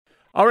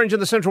Orange in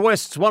the Central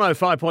West, it's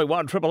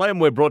 105.1 Triple M.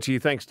 We're brought to you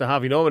thanks to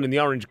Harvey Norman in the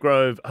Orange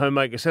Grove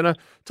Homemaker Centre.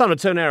 Time to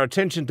turn our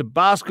attention to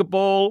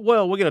basketball.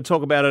 Well, we're going to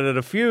talk about it at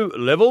a few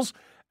levels.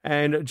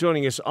 And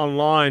joining us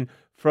online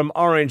from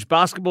Orange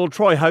Basketball,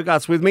 Troy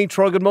Hogarth's with me.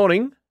 Troy, good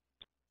morning.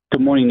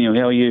 Good morning, Neil.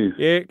 How are you?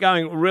 Yeah,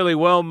 going really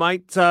well,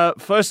 mate.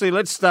 Firstly,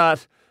 let's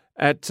start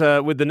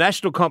with the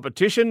national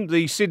competition,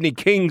 the Sydney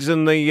Kings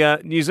and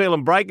the New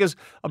Zealand Breakers.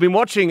 I've been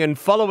watching and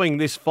following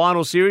this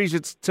final series.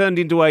 It's turned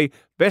into a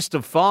best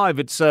of five.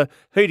 It's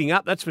heating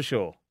up, that's for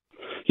sure.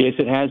 Yes,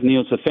 it has,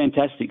 Neil. It's a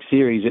fantastic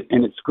series,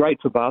 and it's great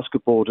for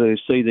basketball to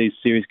see these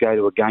series go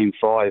to a Game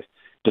 5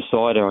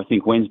 decider, I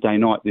think, Wednesday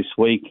night this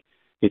week.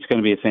 It's going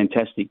to be a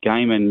fantastic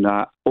game, and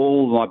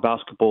all my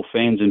basketball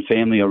fans and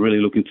family are really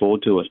looking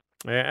forward to it.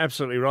 Yeah,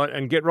 absolutely right.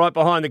 And get right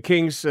behind the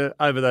Kings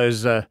over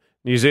those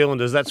New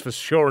Zealanders, that's for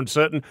sure and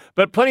certain.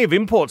 But plenty of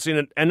imports in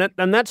it,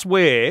 and that's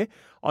where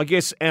I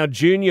guess our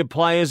junior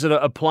players that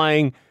are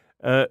playing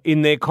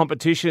in their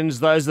competitions,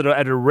 those that are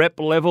at a rep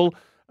level,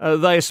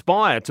 they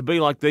aspire to be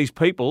like these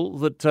people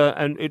that,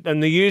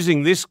 and they're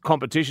using this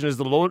competition as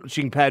the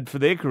launching pad for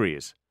their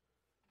careers.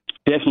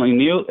 Definitely,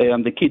 Neil.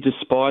 The kids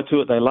aspire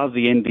to it. They love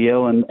the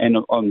NBL and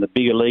on the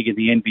bigger league of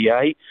the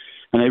NBA,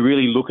 and they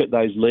really look at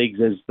those leagues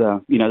as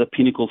the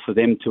pinnacle for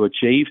them to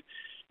achieve.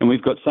 And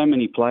we've got so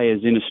many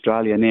players in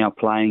Australia now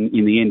playing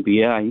in the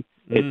NBA.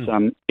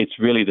 It's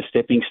really the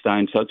stepping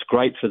stone. So it's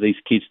great for these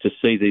kids to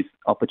see these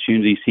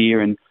opportunities here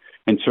and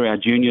through our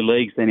junior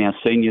leagues, then our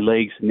senior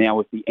leagues, now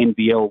with the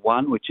NBL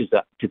 1, which is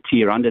the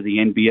tier under the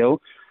NBL.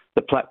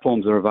 The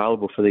platforms are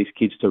available for these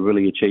kids to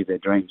really achieve their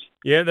dreams.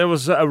 Yeah, there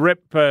was a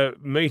rep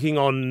meeting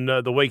on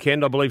the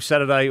weekend. I believe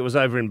Saturday it was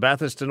over in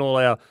Bathurst, and all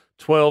our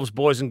 12s,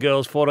 boys and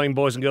girls, 14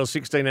 boys and girls,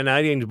 16 and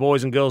 18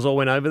 boys and girls all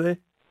went over there.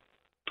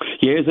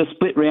 Yeah, there's a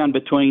split round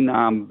between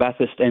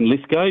Bathurst and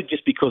Lithgow,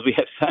 just because we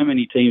have so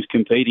many teams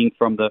competing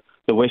from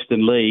the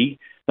Western League.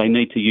 They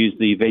need to use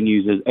the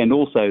venues, and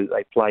also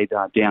they played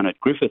down at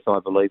Griffith, I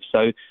believe.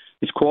 So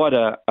it's quite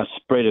a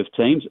spread of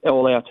teams.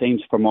 All our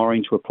teams from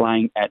Orange were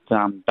playing at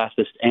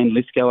Bathurst and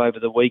Lithgow over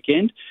the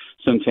weekend.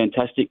 Some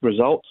fantastic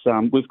results.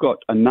 We've got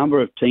a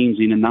number of teams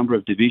in a number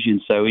of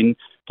divisions. So,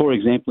 for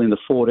example, in the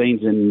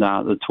 14s and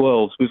the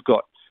 12s, we've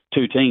got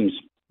two teams.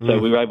 So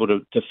we were able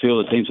to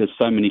fill the teams with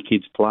so many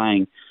kids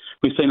playing.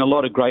 We've seen a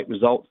lot of great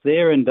results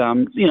there, and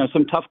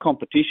some tough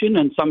competition,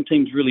 and some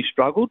teams really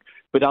struggled,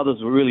 but others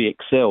really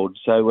excelled.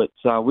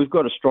 So we've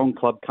got a strong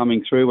club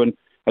coming through and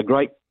a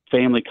great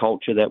family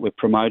culture that we're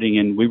promoting,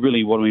 and we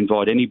really want to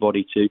invite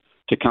anybody to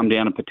come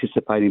down and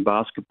participate in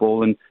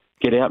basketball and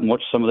get out and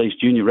watch some of these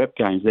junior rep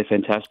games. They're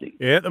fantastic.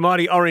 Yeah, the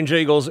mighty Orange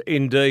Eagles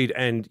indeed,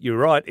 and you're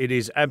right, it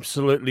is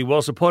absolutely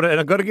well supported. And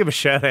I've got to give a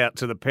shout out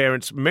to the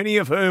parents, many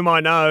of whom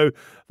I know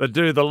that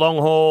do the long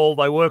haul.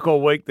 They work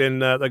all week, then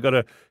they've got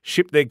to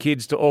ship their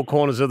kids to all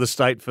corners of the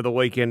state for the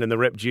weekend and the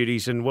rep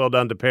duties, and well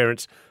done to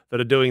parents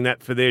that are doing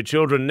that for their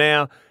children.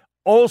 Now,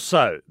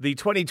 also, the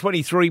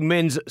 2023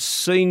 men's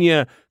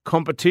senior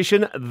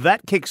competition,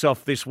 that kicks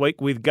off this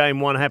week with Game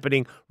 1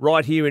 happening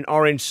right here in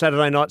Orange,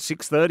 Saturday night,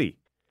 6:30.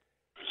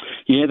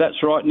 Yeah,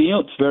 that's right,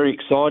 Neil. It's very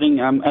exciting.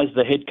 As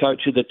the head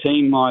coach of the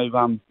team, I've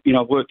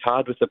worked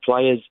hard with the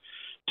players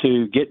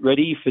to get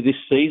ready for this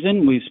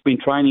season. We've been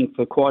training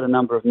for quite a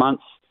number of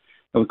months,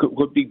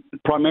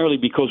 primarily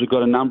because we've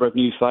got a number of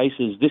new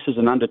faces. This is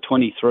an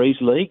under-23s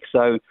league,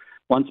 so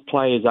once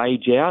players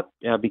age out,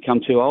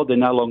 become too old, they're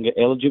no longer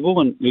eligible,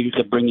 and we need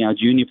to bring our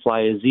junior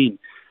players in.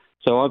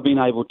 So I've been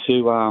able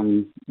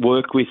to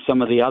work with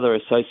some of the other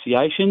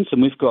associations,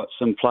 and we've got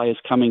some players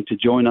coming to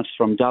join us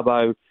from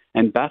Dubbo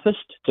and Bathurst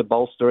to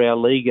bolster our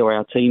league or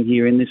our team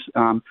here in this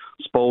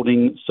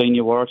Spalding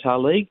Senior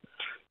Waratah League.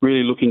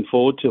 Really looking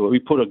forward to it. We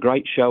put a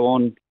great show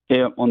on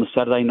the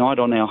Saturday night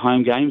on our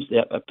home games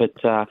up at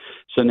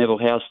Sir Neville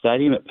House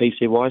Stadium at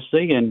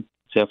PCYC, and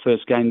it's our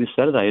first game this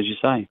Saturday, as you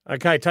say.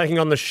 Okay, taking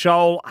on the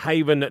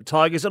Shoalhaven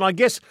Tigers. And I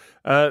guess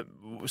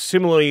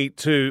similarly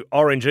to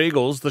Orange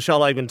Eagles, the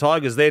Shoalhaven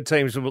Tigers, their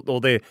teams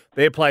or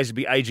their players will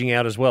be ageing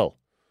out as well.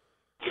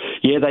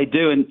 Yeah, they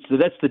do, and so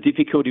that's the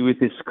difficulty with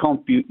this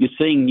comp. You're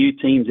seeing new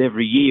teams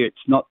every year. It's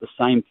not the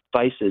same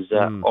faces.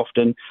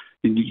 Often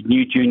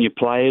new junior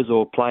players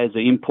or players are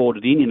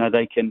imported in.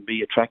 They can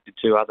be attracted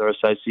to other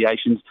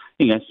associations,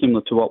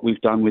 similar to what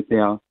we've done with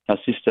our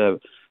sister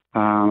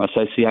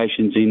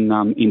associations in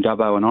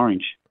Dubbo and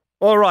Orange.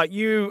 All right,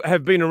 you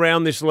have been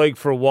around this league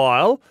for a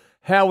while.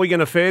 How are we going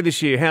to fare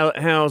this year?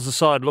 How's the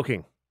side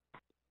looking?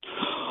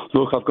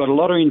 Look, I've got a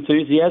lot of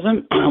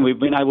enthusiasm. We've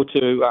been able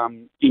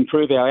to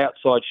improve our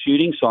outside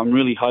shooting, so I'm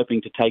really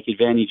hoping to take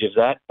advantage of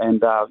that.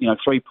 And,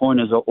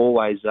 three-pointers are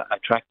always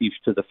attractive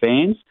to the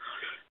fans.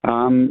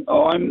 I'm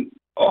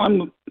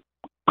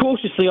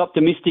cautiously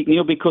optimistic,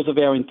 Neil, because of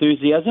our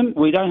enthusiasm.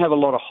 We don't have a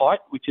lot of height,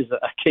 which is a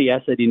key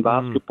asset in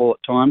basketball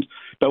at times.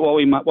 But what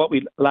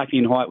we lack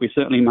in height, we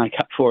certainly make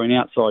up for in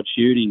outside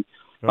shooting.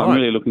 Right. I'm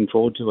really looking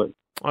forward to it.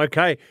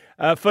 Okay.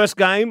 First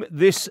game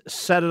this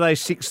Saturday,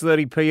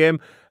 6:30 p.m.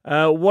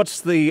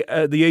 What's the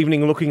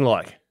evening looking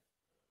like?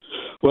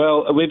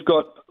 Well, we've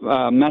got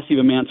massive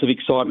amounts of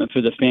excitement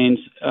for the fans.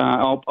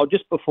 I'll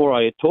just before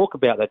I talk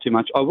about that too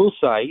much, I will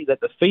say that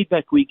the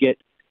feedback we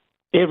get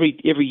every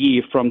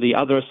year from the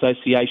other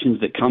associations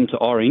that come to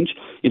Orange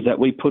is that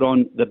we put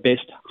on the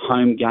best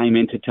home game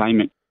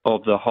entertainment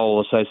of the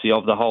whole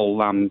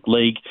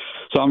league.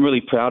 So I'm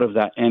really proud of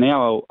that. And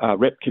our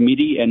rep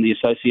committee and the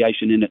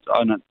association in its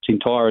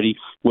entirety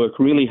work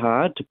really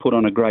hard to put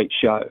on a great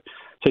show.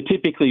 So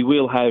typically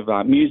we'll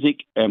have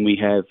music and we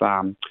have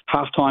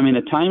halftime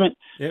entertainment.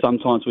 Yep.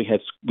 Sometimes we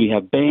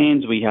have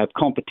bands, we have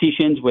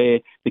competitions where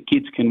the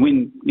kids can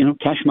win,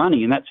 cash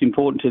money, and that's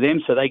important to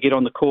them. So they get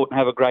on the court and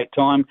have a great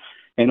time.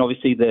 And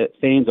obviously the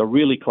fans are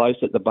really close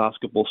at the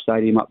basketball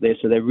stadium up there,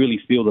 so they really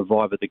feel the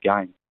vibe of the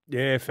game.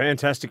 Yeah,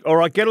 fantastic. All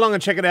right, get along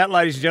and check it out,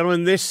 ladies and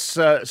gentlemen, this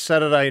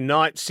Saturday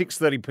night,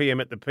 6:30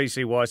 p.m. at the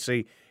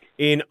PCYC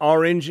in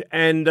Orange.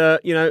 And,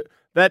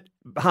 that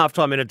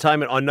halftime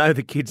entertainment, I know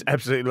the kids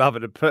absolutely love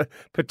it,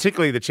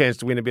 particularly the chance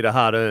to win a bit of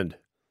hard-earned.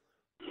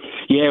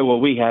 Yeah, well,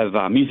 we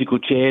have musical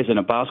chairs and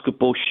a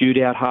basketball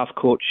shootout,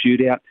 half-court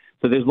shootout.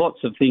 So there's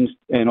lots of things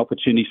and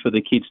opportunities for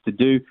the kids to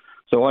do.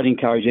 So I'd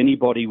encourage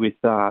anybody with,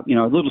 a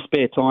little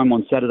spare time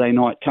on Saturday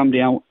night, come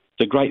down.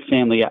 It's a great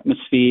family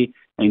atmosphere.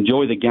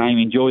 Enjoy the game,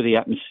 enjoy the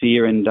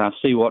atmosphere, and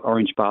see what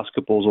Orange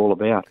basketball's all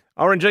about.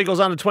 Orange Eagles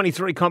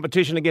under-23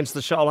 competition against the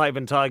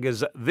Shoalhaven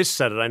Tigers this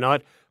Saturday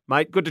night.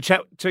 Mate, good to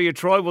chat to you,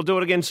 Troy. We'll do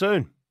it again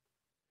soon.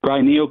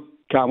 Great, Neil.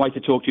 Can't wait to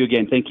talk to you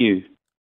again. Thank you.